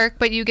the Yeah. work,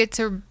 but you get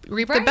to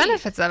reap the Right.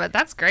 benefits of it.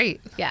 That's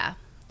great. Yeah.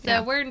 So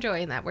Yeah. we're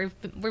enjoying that. We've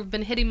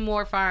been hitting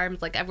more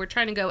farms. Like we're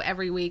trying to go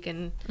every week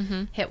and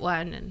hit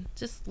one and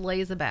just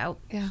lays about.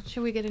 Yeah.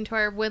 Should we get into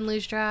our win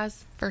lose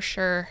draws? For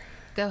sure.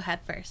 Go ahead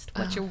first.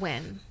 What's your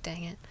win?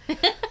 Dang it.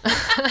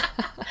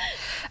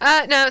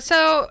 No,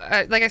 so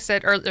like I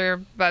said earlier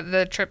about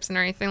the trips and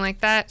everything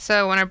like that.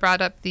 So when I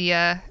brought up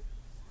the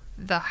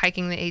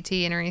hiking the AT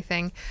and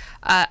everything,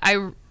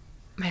 my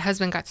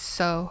husband got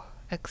so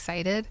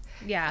excited,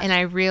 Yeah. and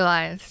I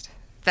realized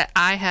that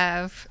I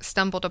have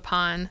stumbled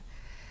upon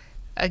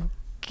a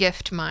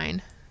gift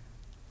mine.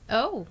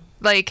 Oh.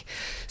 Like,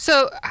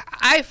 so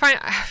I find,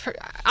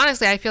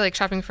 honestly, I feel like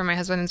shopping for my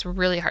husband is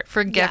really hard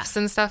for gifts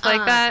and stuff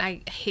like that.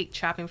 I hate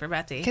shopping for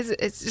Betsy. Because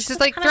it's just She's like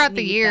like, "I don't throughout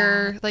the need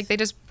year, that." like they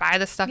just buy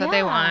the stuff that they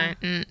Yeah. want,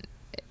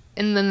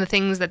 and then the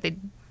things that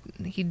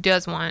he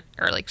does want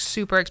are like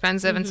super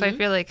expensive, and so I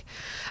feel like,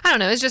 I don't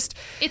know, it's just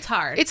It's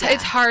hard. it's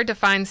hard to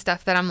find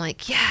stuff that I'm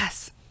like,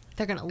 yes,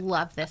 They're gonna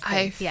love this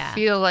I thing. Yeah.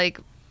 feel like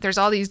there's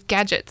all these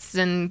gadgets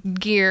and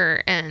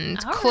gear and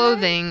All right.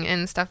 clothing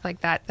and stuff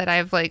like that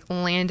I've like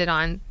landed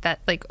on that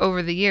like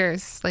over the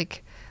years,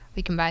 like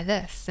we can buy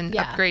this and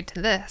Yeah. upgrade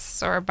to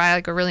this or buy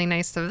like a really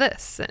nice of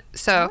this.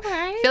 So All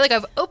right. I feel like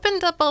I've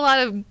opened up a lot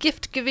of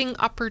gift giving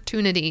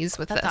opportunities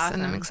with That's this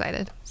and I'm awesome.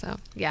 excited. So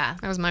Yeah.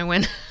 that was my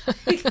win.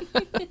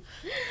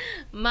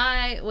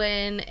 My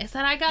win is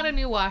that I got a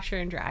new washer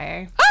and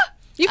dryer.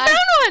 You found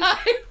one!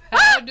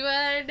 I found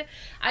one.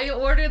 I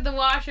ordered the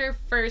washer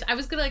first. I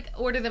was gonna like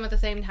order them at the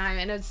same time,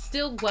 and I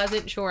still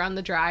wasn't sure on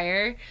the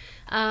dryer.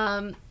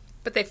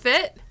 But they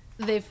fit?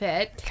 They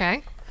fit.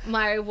 Okay.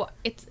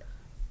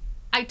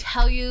 I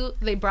tell you,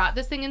 they brought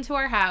this thing into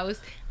our house.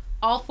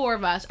 All four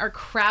of us are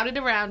crowded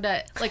around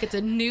it like it's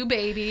a new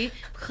baby,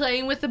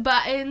 playing with the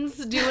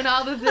buttons, doing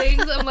all the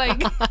things. I'm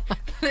like,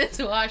 this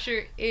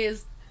washer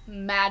is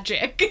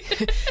magic.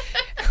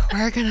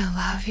 We're gonna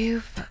love you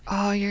for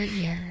all your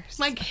years.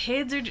 My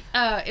kids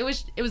are. It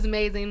was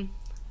amazing.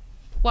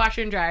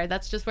 Washer and dryer.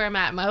 That's just where I'm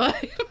at in my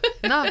life.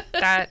 No,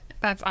 that's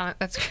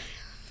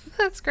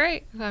that's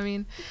great. I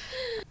mean,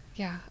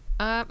 yeah.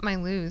 My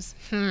lose.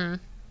 I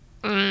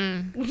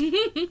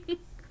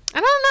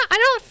don't know.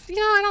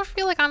 I don't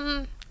feel like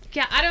I'm.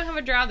 Yeah, I don't have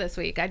a draw this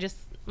week.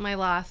 My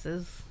loss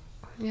is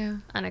Yeah.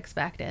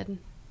 unexpected.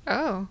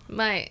 Oh.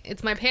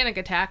 It's my panic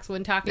attacks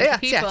when talking Yes, to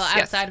people yes,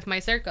 yes. outside of my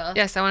circle.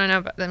 Yes, I want to know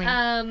about.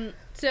 I mean,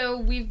 So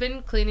we've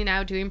been cleaning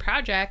out, doing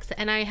projects,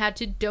 and I had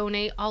to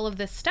donate all of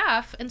this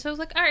stuff. And so I was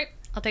like, all right,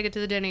 I'll take it to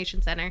the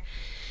donation center.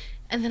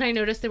 And then I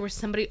noticed there was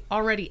somebody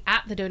already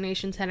at the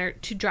donation center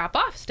to drop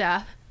off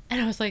stuff.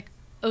 And I was like,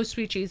 oh,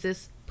 sweet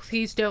Jesus,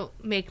 please don't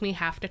make me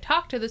have to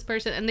talk to this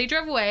person. And they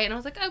drove away, and I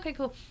was like, okay,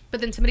 cool. But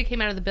then somebody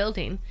came out of the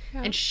building,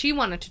 and she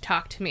wanted to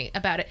talk to me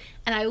about it.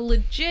 And I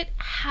legit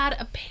had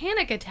a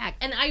panic attack.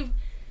 And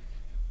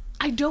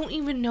I don't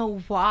even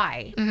know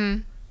why.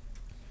 Mm-hmm.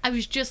 I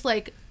was just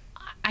like,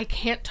 I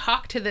can't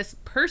talk to this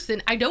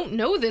person. I don't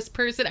know this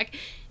person.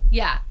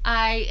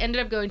 I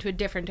ended up going to a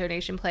different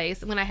donation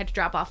place when I had to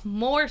drop off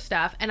more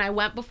stuff, and I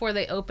went before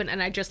they opened,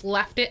 and I just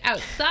left it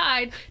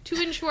outside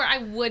to ensure I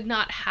would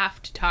not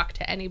have to talk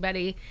to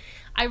anybody.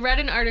 I read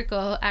an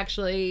article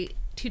actually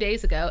 2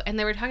 days ago, and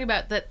they were talking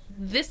about that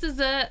this is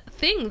a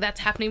thing that's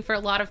happening for a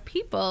lot of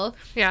people.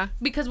 Yeah.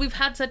 Because we've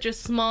had such a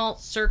small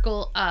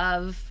circle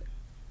of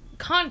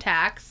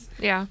contacts.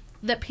 Yeah.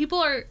 That people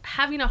are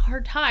having a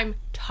hard time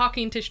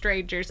talking to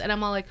strangers. And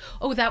I'm all like,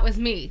 oh, that was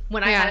me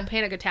when I had a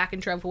panic attack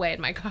and drove away in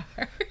my car.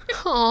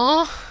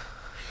 Aww.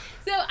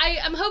 So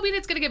I'm hoping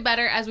it's going to get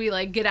better as we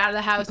like get out of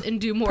the house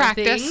and do more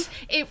Practice.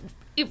 things.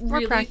 It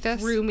really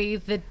threw me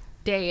the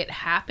day it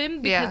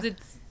happened because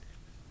it's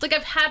like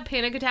I've had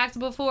panic attacks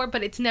before,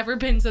 but it's never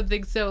been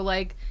something so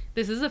like,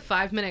 this is a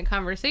 5-minute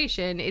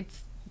conversation.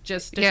 It's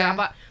just a drop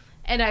off.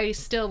 And I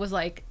still was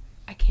like,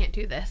 I can't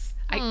do this.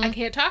 I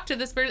can't talk to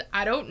this person.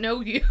 I don't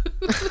know you.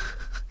 I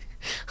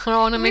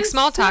don't want to make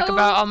small talk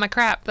about all my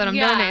crap that I'm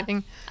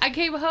donating. I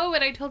came home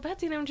and I told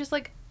Betsy, and I'm just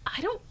like,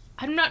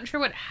 I'm not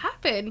sure what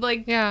happened.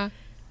 Like, I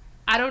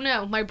don't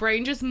know. My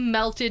brain just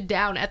melted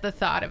down at the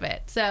thought of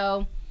it.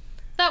 So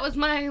that was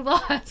my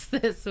loss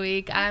this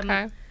week.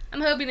 I'm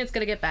hoping it's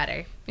going to get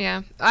better.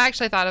 Yeah. I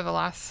actually thought of a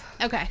loss.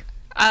 Okay.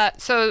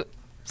 So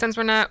since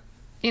we're not,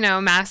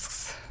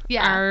 masks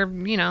are,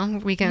 we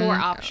can more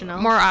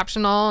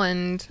optional,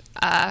 and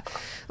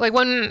like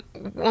when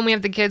we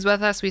have the kids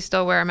with us, we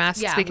still wear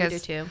masks because we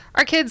do too.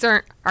 our kids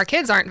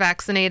aren't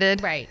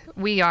vaccinated. Right.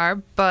 We are,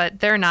 but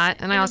they're not,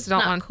 and I also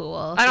don't want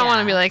cool. I don't want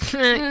to be like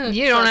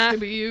you don't have to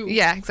be you.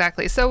 Yeah,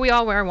 exactly. So we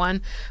all wear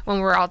one when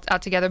we're all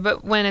out together,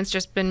 but when it's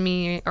just been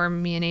me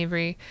and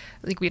Avery,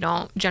 like we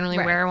don't generally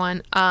wear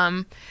one.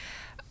 I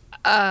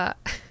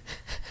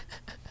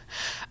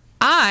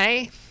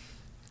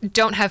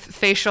don't have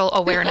facial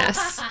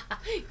awareness.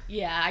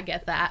 Yeah, I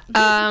get that.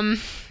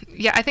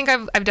 Yeah, I think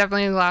I've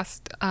definitely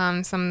lost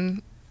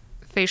some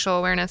facial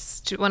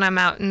awareness when I'm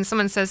out and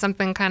someone says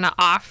something kind of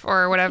off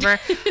or whatever.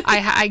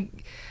 I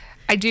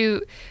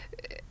do.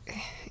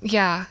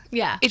 Yeah.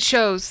 Yeah. It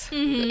shows.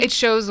 Mm-hmm. It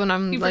shows when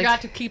I'm you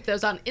forgot to keep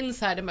those on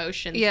inside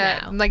emotions. Yeah.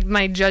 Now. Like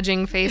my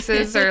judging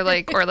faces or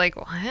like what? Like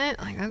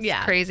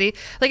that's crazy.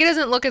 Like it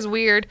doesn't look as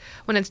weird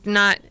when it's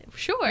not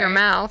your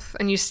mouth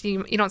and you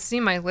don't see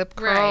my lip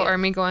curl or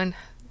me going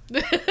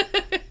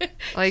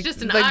like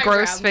just an like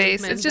gross eyebrow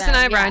face. It's just an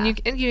eyebrow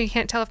and you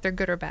can't tell if they're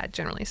good or bad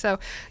generally. So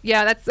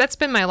yeah, that's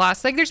been my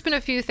loss. Like there's been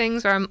a few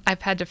things where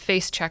I've had to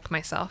face check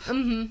myself.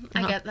 Mm-hmm.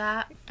 I get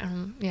that.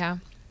 Yeah.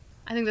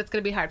 I think that's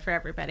going to be hard for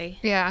everybody.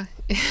 Yeah.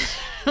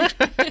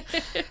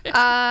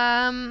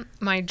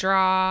 My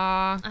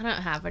draw. I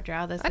don't have a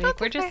draw this week.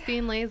 We're just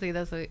being lazy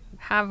this week.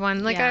 Have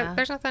one. Like,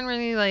 there's nothing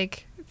really,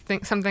 like,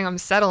 something I'm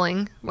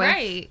settling with.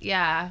 Right,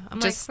 yeah.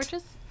 We're just,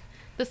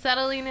 the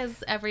settling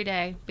is every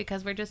day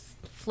because we're just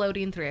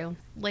floating through.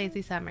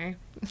 Lazy summer.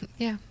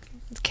 Yeah.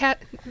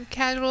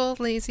 Casual,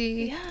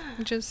 lazy.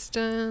 Yeah. Just,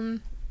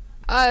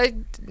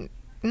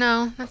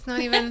 no, that's not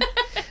even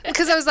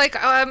because I was like,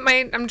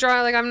 I'm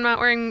drawing like I'm not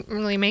wearing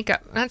really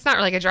makeup. That's not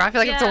really like a draw. I feel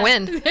like it's a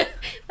win.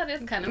 That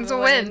is kind of a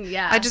win.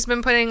 Yeah, I've just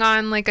been putting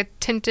on like a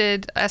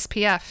tinted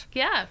SPF.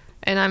 Yeah,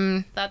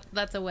 and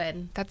that's a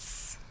win.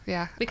 That's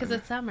because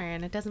it's summer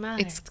and it doesn't matter.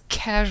 It's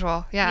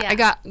casual. Yeah, I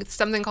got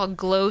something called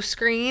Glow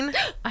Screen.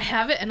 I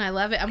have it and I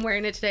love it. I'm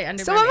wearing it today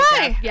under my makeup.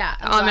 Am I. Yeah,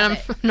 I'm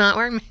not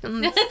wearing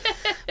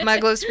my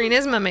Glow Screen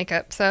is my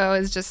makeup, so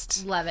it's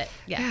just love it.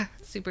 Yeah.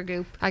 Super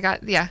goop. I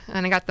got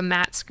the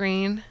matte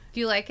screen. Do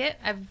you like it?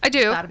 I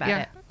do. Thought about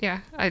it. Yeah.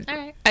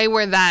 I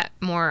wear that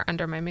more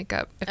under my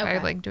makeup if I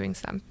like doing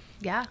some.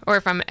 Yeah. Or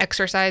if I'm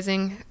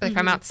exercising, like if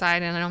I'm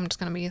outside and I'm just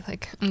gonna be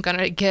like I'm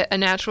gonna get a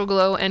natural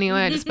glow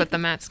anyway. I just put the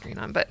matte screen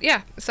on. But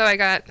yeah, so I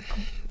got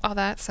all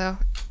that. So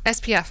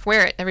SPF,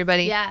 wear it,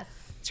 everybody. Yes.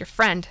 It's your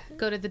friend.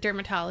 Go to the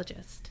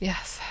dermatologist.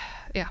 Yes.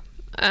 Yeah.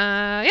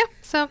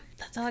 So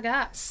that's all I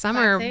got.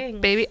 Summer,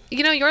 baby.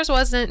 Yours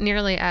wasn't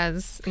nearly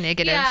as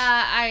negative.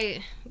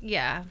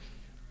 Yeah,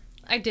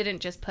 I didn't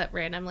just put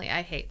randomly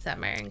I hate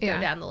summer and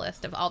go down the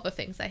list of all the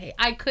things I hate.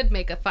 I could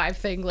make a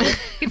 5-thing list.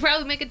 You'd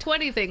probably make a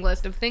 20-thing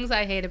list of things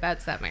I hate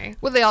about summer.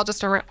 Would they all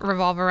just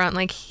revolve around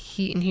like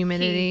heat and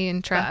humidity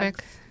and traffic?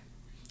 Bugs.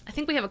 I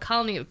think we have a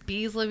colony of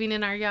bees living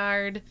in our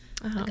yard,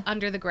 like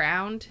under the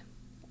ground.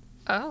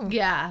 Oh.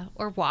 Yeah,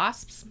 or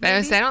wasps.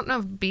 I don't know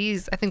if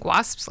bees. I think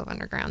wasps live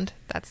underground.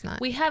 That's not.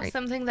 We have great.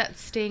 Something that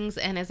stings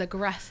and is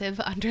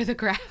aggressive under the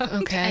ground.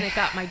 Okay. And it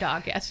got my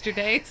dog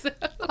yesterday. So.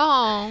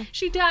 Oh.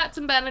 She got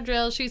some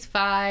Benadryl. She's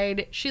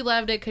fine. She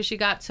loved it because she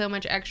got so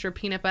much extra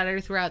peanut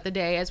butter throughout the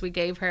day as we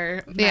gave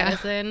her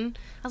medicine.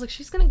 I was like,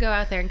 she's going to go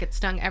out there and get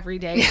stung every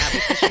day now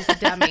because she's a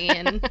dummy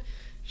and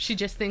she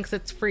just thinks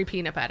it's free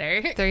peanut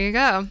butter. There you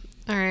go.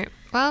 All right.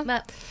 Well,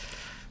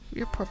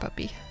 your poor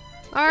puppy.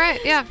 All right.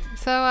 Yeah.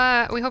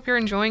 So we hope you're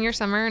enjoying your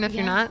summer. And if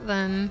you're not,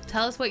 then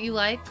tell us what you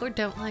like or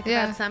don't like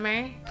about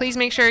summer. Please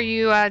make sure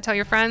you tell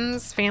your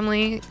friends,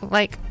 family,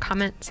 like,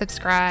 comment,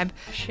 subscribe,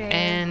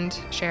 and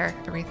share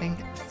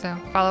everything. So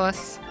follow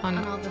us on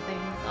all the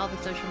things, all the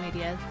social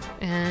medias.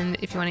 And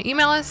if you want to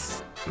email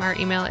us, our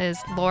email is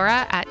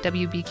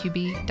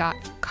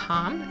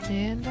laura@wbqb.com.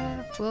 And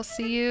we'll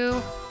see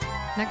you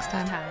next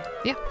time.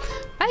 Yeah.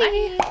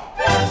 Bye.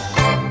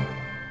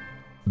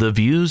 The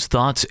views,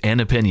 thoughts, and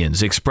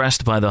opinions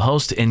expressed by the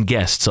host and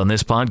guests on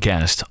this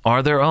podcast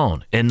are their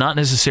own and not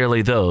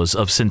necessarily those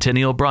of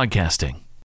Centennial Broadcasting.